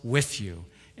dwells with you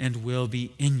and will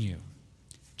be in you.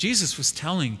 Jesus was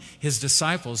telling his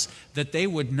disciples that they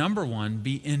would, number one,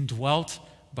 be indwelt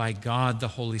by God the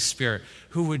Holy Spirit,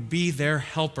 who would be their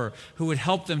helper, who would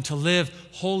help them to live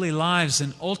holy lives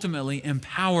and ultimately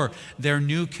empower their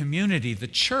new community, the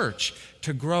church,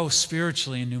 to grow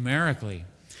spiritually and numerically.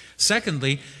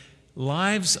 Secondly,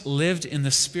 lives lived in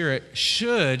the Spirit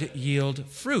should yield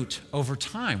fruit over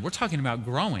time. We're talking about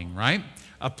growing, right?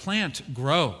 A plant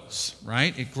grows,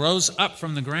 right? It grows up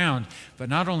from the ground, but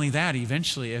not only that,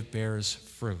 eventually it bears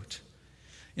fruit.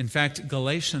 In fact,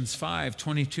 Galatians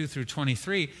 5:22 through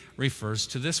 23 refers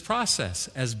to this process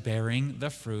as bearing the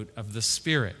fruit of the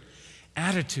Spirit.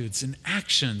 Attitudes and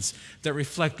actions that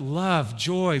reflect love,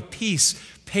 joy, peace,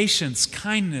 patience,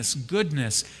 kindness,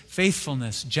 goodness,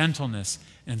 faithfulness, gentleness,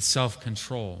 and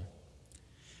self-control.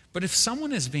 But if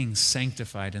someone is being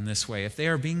sanctified in this way, if they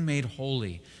are being made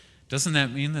holy, doesn't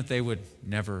that mean that they would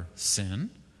never sin?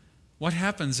 What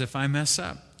happens if I mess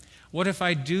up? What if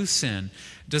I do sin?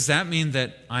 Does that mean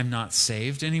that I'm not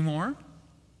saved anymore?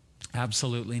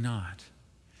 Absolutely not.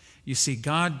 You see,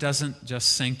 God doesn't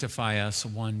just sanctify us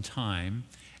one time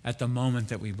at the moment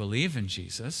that we believe in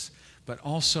Jesus, but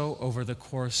also over the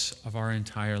course of our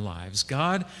entire lives.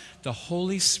 God, the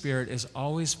Holy Spirit, is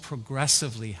always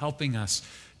progressively helping us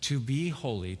to be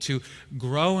holy, to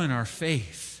grow in our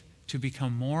faith, to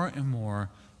become more and more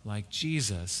like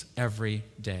Jesus every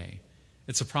day.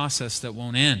 It's a process that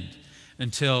won't end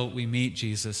until we meet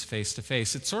Jesus face to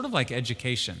face. It's sort of like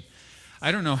education.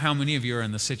 I don't know how many of you are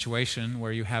in the situation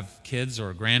where you have kids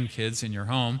or grandkids in your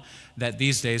home that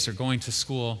these days are going to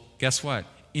school, guess what?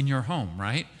 In your home,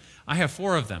 right? I have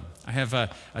 4 of them. I have a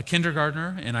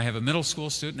kindergartner, and I have a middle school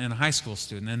student, and a high school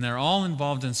student, and they're all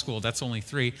involved in school. That's only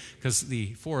 3, because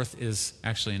the 4th is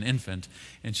actually an infant,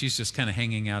 and she's just kind of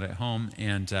hanging out at home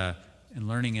and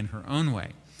learning in her own way.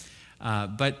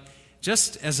 But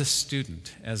just as a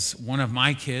student, as one of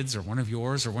my kids or one of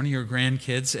yours or one of your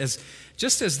grandkids,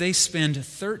 just as they spend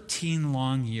 13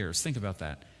 long years, think about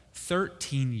that,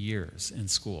 13 years in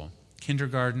school,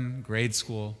 kindergarten, grade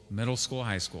school, middle school,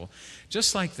 high school,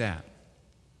 just like that,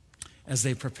 as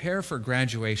they prepare for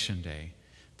graduation day,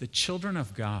 the children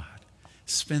of God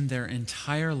spend their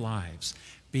entire lives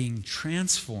being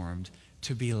transformed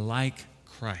to be like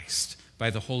Christ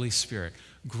by the Holy Spirit,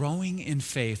 growing in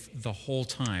faith the whole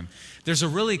time. There's a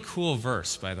really cool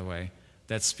verse, by the way,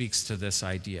 that speaks to this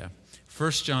idea.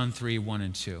 1 John 3, 1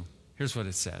 and 2. Here's what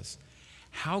it says.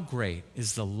 How great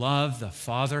is the love the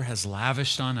Father has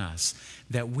lavished on us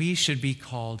that we should be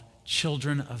called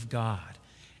children of God.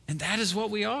 And that is what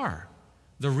we are.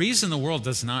 The reason the world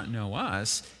does not know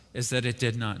us is that it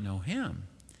did not know Him.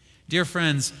 Dear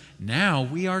friends, now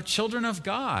we are children of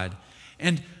God,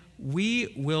 and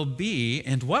we will be,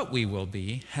 and what we will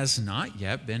be, has not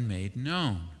yet been made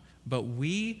known. But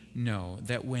we know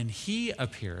that when He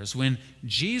appears, when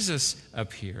Jesus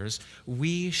appears,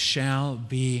 we shall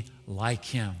be like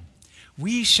Him.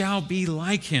 We shall be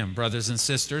like Him, brothers and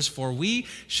sisters, for we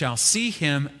shall see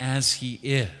Him as He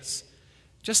is.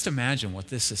 Just imagine what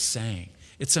this is saying.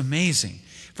 It's amazing.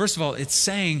 First of all, it's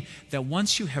saying that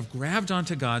once you have grabbed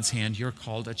onto God's hand, you're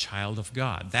called a child of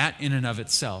God. That in and of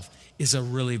itself is a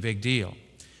really big deal.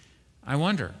 I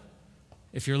wonder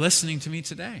if you're listening to me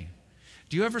today,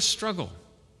 do you ever struggle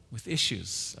with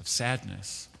issues of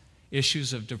sadness,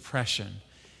 issues of depression,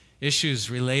 issues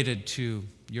related to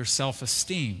your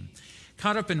self-esteem,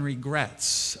 caught up in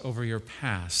regrets over your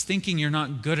past, thinking you're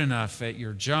not good enough at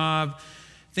your job,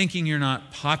 thinking you're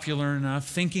not popular enough,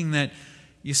 thinking that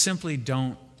you simply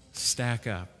don't stack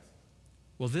up?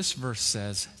 Well, this verse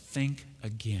says, think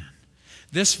again.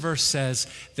 This verse says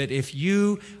that if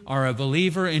you are a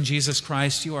believer in Jesus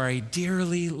Christ, you are a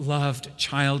dearly loved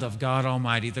child of God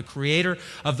Almighty, the creator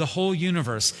of the whole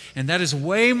universe. And that is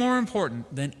way more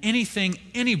important than anything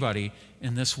anybody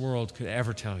in this world could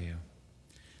ever tell you.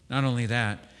 Not only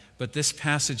that, but this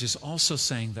passage is also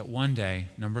saying that one day,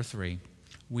 number 3,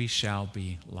 we shall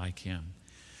be like Him.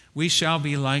 We shall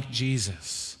be like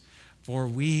Jesus, for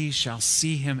we shall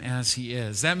see Him as He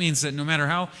is. That means that no matter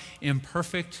how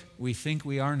imperfect we think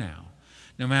we are now,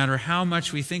 no matter how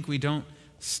much we think we don't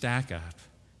stack up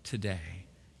today,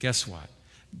 guess what?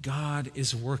 God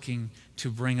is working to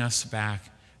bring us back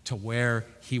to where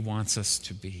He wants us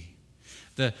to be.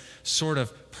 The sort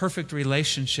of perfect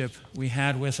relationship we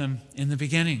had with Him in the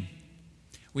beginning.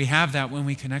 We have that when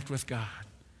we connect with God.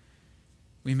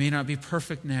 We may not be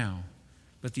perfect now,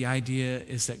 but the idea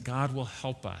is that God will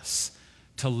help us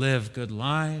to live good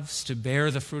lives, to bear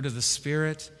the fruit of the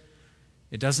Spirit.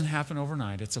 It doesn't happen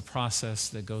overnight. It's a process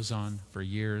that goes on for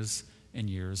years and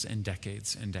years and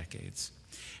decades and decades.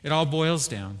 It all boils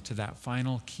down to that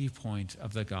final key point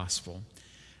of the gospel,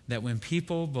 that when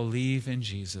people believe in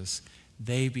Jesus,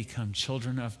 they become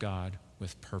children of God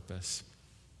with purpose.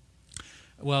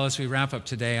 Well, as we wrap up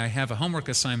today, I have a homework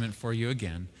assignment for you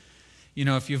again. You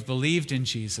know, if you've believed in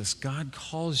Jesus, God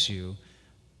calls you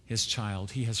His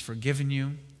child. He has forgiven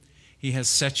you. He has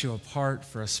set you apart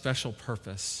for a special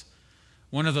purpose.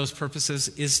 One of those purposes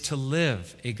is to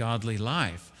live a godly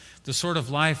life, the sort of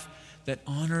life that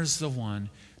honors the one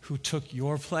who took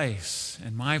your place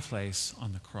and my place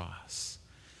on the cross.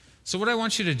 So what I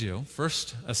want you to do,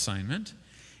 first assignment,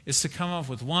 is to come up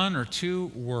with 1 or 2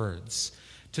 words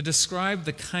to describe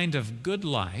the kind of good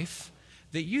life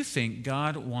that you think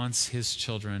God wants His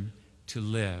children to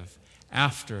live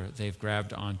after they've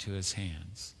grabbed onto His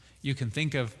hands. You can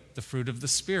think of the fruit of the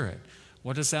Spirit.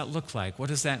 What does that look like? What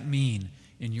does that mean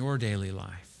in your daily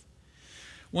life?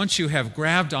 Once you have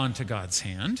grabbed onto God's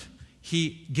hand,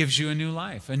 He gives you a new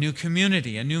life, a new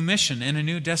community, a new mission, and a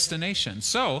new destination.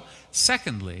 So,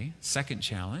 secondly, second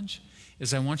challenge,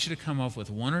 is I want you to come up with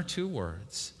 1 or 2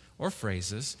 words or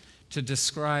phrases to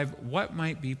describe what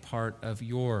might be part of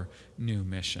your new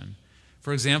mission.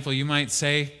 For example, you might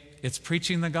say it's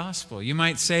preaching the gospel. You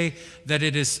might say that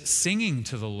it is singing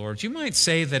to the Lord. You might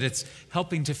say that it's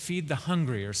helping to feed the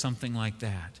hungry or something like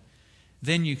that.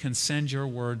 Then you can send your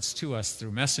words to us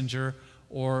through Messenger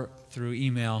or through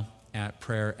email at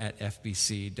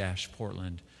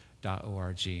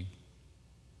prayer@fbc-portland.org.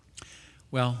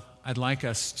 Well, I'd like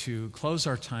us to close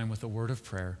our time with a word of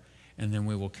prayer, and then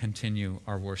we will continue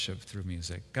our worship through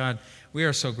music. God, we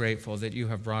are so grateful that you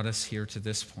have brought us here to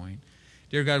this point.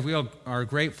 Dear God, we are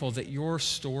grateful that your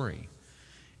story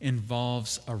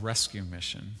involves a rescue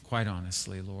mission, quite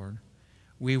honestly, Lord.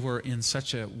 We were in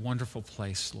such a wonderful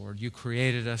place, Lord. You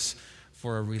created us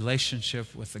for a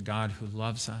relationship with the God who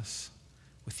loves us,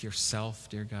 with yourself,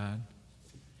 dear God.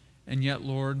 And yet,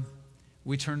 Lord,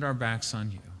 we turned our backs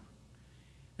on you.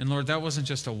 And Lord, that wasn't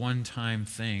just a one-time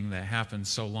thing that happened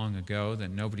so long ago that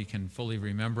nobody can fully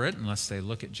remember it unless they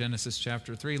look at Genesis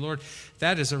chapter 3. Lord,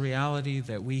 that is a reality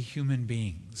that we human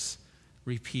beings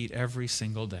repeat every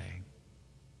single day.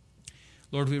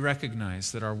 Lord, we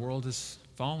recognize that our world is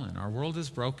fallen. Our world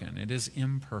is broken. It is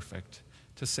imperfect.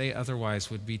 To say otherwise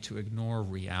would be to ignore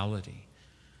reality.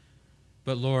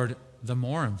 But Lord, the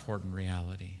more important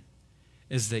reality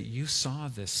is that you saw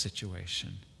this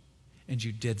situation and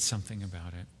you did something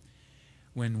about it.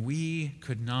 When we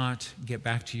could not get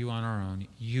back to you on our own,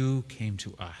 you came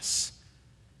to us.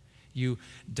 You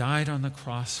died on the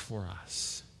cross for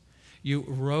us. You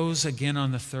rose again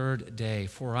on the third day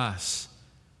for us.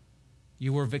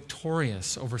 You were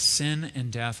victorious over sin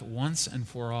and death once and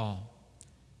for all.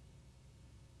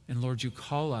 And Lord, you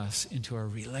call us into a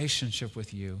relationship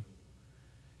with you.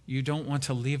 You don't want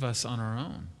to leave us on our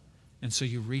own. And so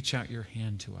you reach out your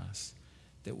hand to us,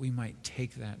 that we might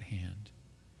take that hand,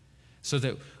 so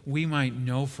that we might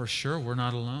know for sure we're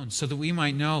not alone, so that we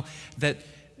might know that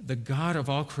the God of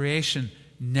all creation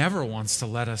never wants to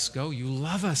let us go. You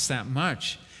love us that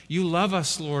much. You love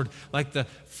us, Lord, like the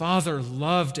Father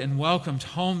loved and welcomed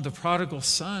home the prodigal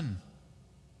son.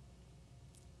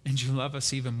 And you love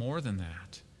us even more than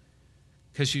that,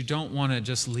 because you don't want to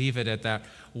just leave it at that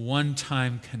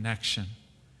one-time connection.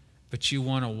 But you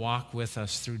want to walk with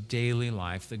us through daily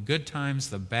life, the good times,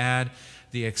 the bad,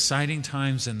 the exciting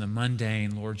times, and the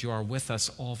mundane. Lord, you are with us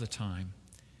all the time,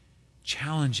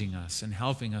 challenging us and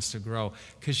helping us to grow,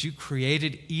 because you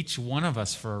created each one of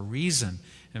us for a reason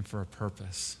and for a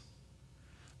purpose.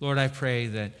 Lord, I pray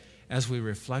that as we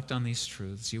reflect on these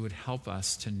truths, you would help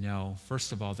us to know,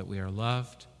 first of all, that we are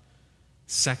loved,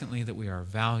 secondly, that we are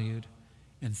valued,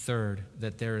 and third,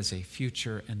 that there is a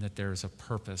future and that there is a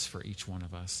purpose for each one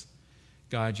of us.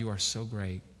 God, you are so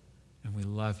great, and we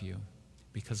love you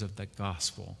because of the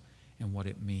gospel and what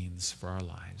it means for our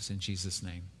lives. In Jesus'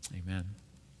 name, amen.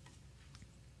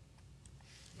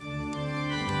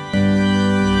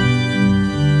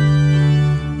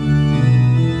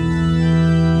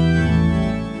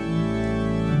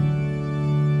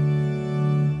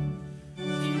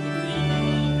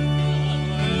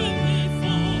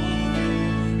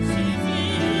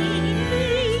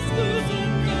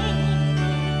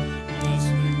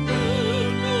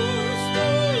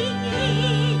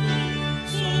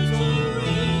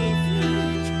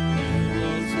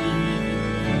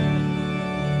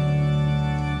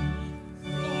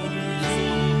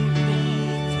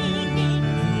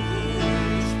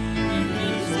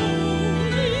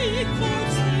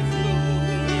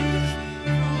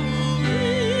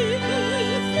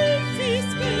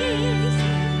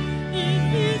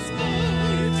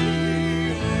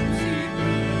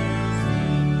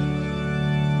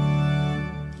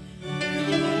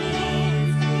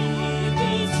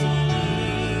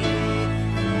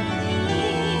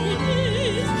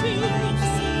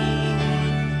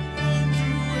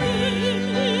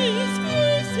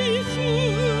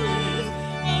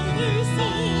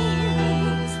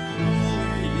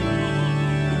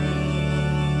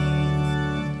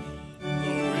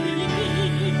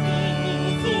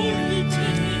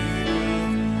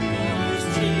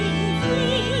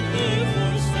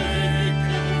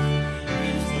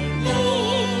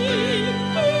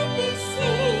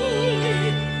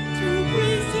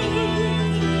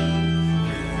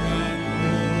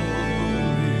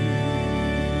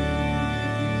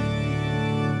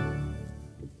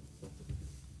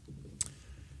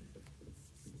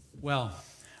 Well,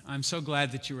 I'm so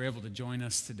glad that you were able to join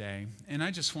us today. And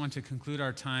I just want to conclude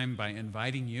our time by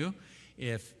inviting you,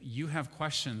 if you have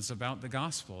questions about the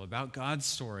gospel, about God's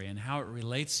story and how it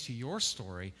relates to your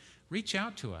story, reach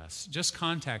out to us. Just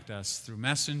contact us through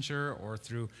Messenger or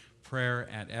through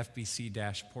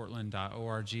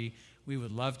prayer@fbc-portland.org. We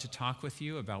would love to talk with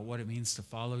you about what it means to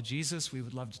follow Jesus. We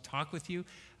would love to talk with you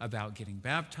about getting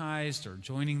baptized or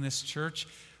joining this church,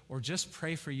 or just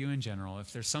pray for you in general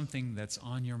if there's something that's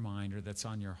on your mind or that's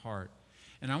on your heart.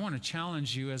 And I want to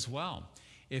challenge you as well.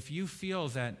 If you feel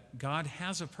that God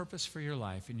has a purpose for your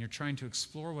life and you're trying to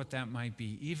explore what that might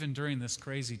be, even during this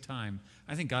crazy time,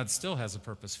 I think God still has a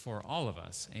purpose for all of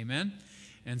us. Amen?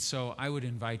 And so I would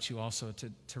invite you also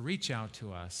to reach out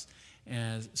to us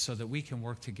so that we can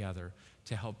work together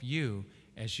to help you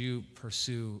as you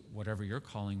pursue whatever your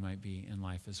calling might be in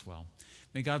life as well.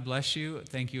 May God bless you.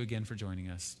 Thank you again for joining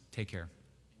us. Take care.